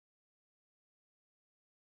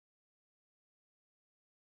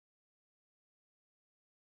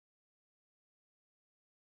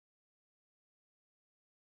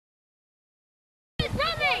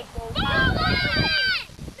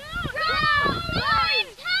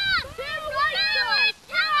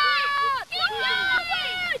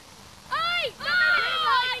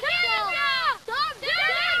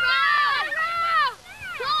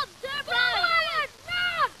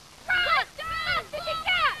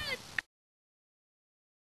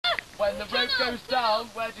When the rope goes down,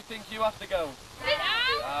 where do you think you have to go?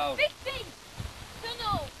 Down. Big thing.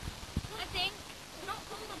 Tunnel. I think. It's not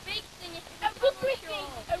called a big thing. It's a rubbery thing.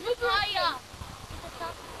 A rubbery tire. It's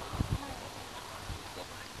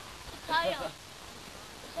a tire.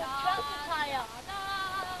 It's a tractor tire.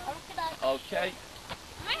 Okay.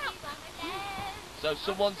 So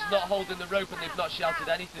someone's not holding the rope and they've not shouted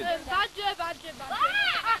anything. Badger. I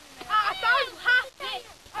found half it.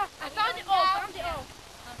 I found it all.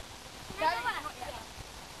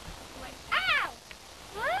 Ow!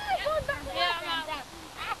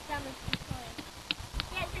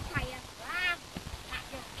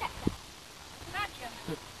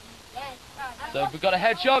 So we've got a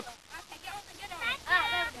hedgehog.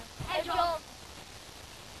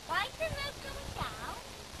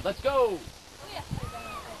 Let's go.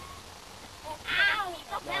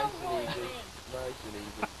 Nice and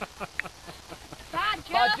easy.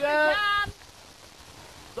 Badger!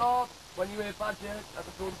 Stop! When you hear badger at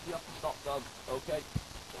the front, you have to stop them. Okay?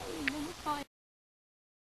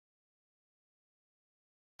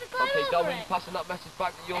 Okay, Dom, are you passing that message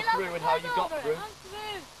back that you're through and how you got through?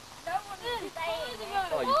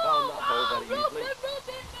 Oh, you found that hole very easily.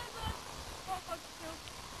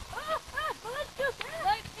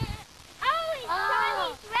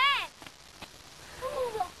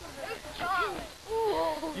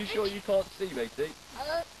 You sure you can't see, matey?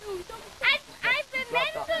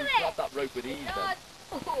 Grab that rope with ease then.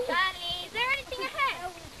 Charlie, is there anything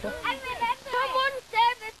ahead? I remember. Someone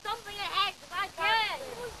said there's something ahead.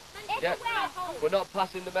 Yeah, we're not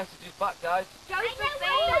passing the messages back, guys. Josephine.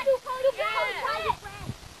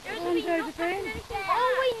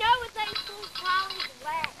 All we know is that it's called Charlie's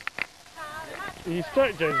Wet. Are you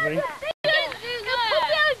stuck, Josephine?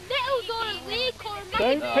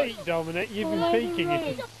 Don't peek, Dominic. You've been peeking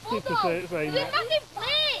if you to say it saying that.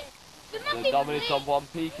 So Dominic's on one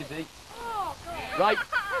peak, is he? Right,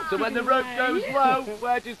 so when the rope goes low,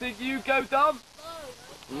 where do you think you go, Dom?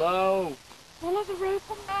 Low. Well, there's a rope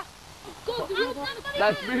on that.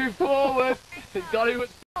 Let's move forward. He's got it. He'll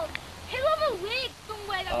have a wig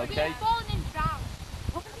somewhere that will be falling him down.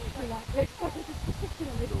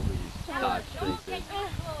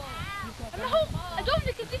 I don't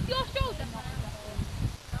think it's your shoulder.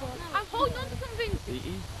 I'm holding on to something. He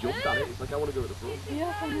jumped at it. It's like, I want to go at the front.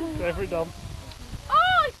 Yeah, I know. Go for it, Dom.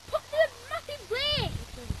 Oh, it's put in a massive wig.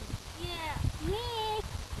 Yeah.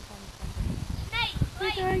 Snake.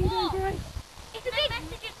 It's a big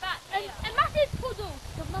message back. A massive puddle.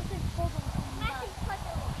 There's a massive puddle.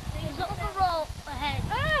 There's another roll ahead.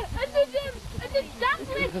 And there's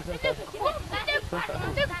dangling. And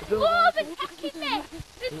there's claws attacking me.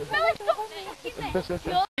 There's smelly something attacking me.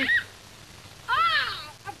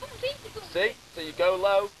 See? So you go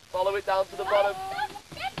low, follow it down to the bottom.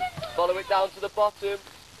 Follow it down to the bottom.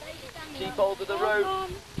 Keep hold of the rope.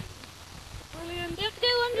 Brilliant.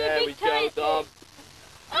 There we go, Dom.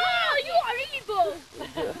 Oh, you are evil!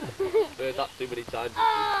 Heard that too many times.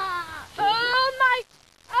 Oh my!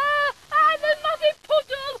 I'm a massive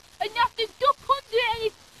puddle, and you have to duck under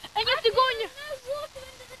it, and you have to go in your...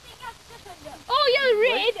 Oh, you're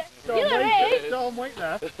red! You're red! Dom, wait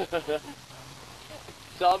there.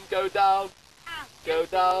 Tom, go down. Go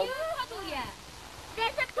down.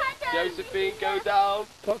 There's a puddle! Josephine, go down.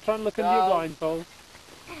 Stop trying to look under your blindfold.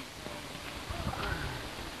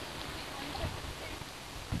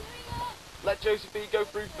 Let Josephine go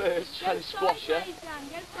through first, try to squash her.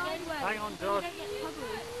 Hang on, Josh.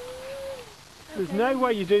 There's no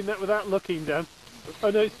way you're doing that without looking, Dan. Oh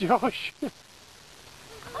no, it's Josh.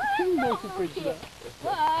 Make a bridge there.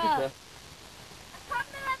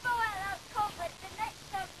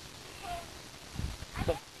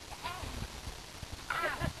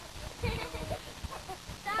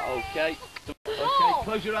 Okay.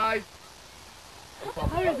 Close your eyes.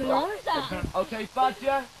 Okay,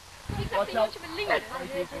 Badger. Watch out.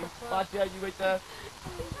 Badger, you wait there.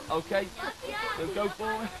 Okay. So go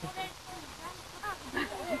forward.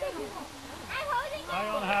 Hang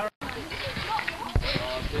on, Harry.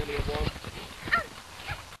 Oh, nearly a one.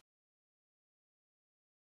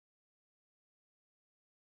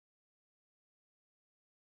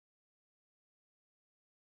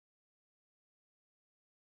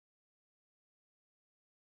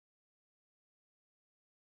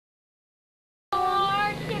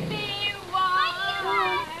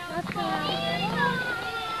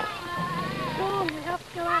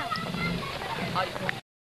 Right.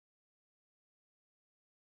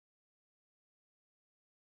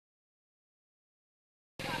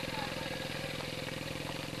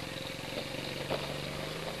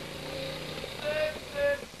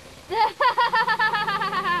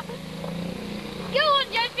 Go on,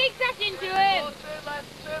 Joe, big crash into him!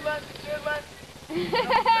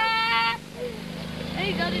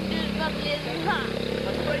 He doesn't do it properly as well.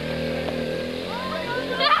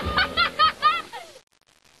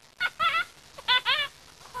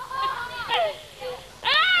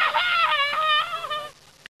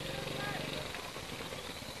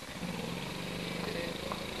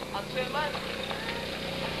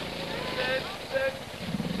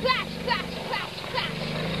 Crash, crash, crash, crash!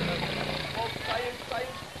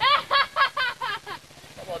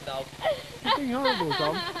 Come on now. You're being horrible,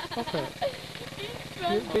 Dom. Stop it.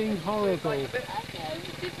 You're being horrible. There you go.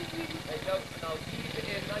 Now keep it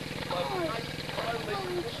in nice and slow. Nice and slowly.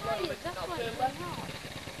 Slowly. Now turn left.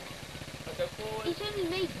 Now go forward. It's only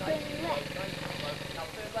me Nice and slow. Nice and slow. Now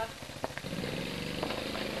turn left.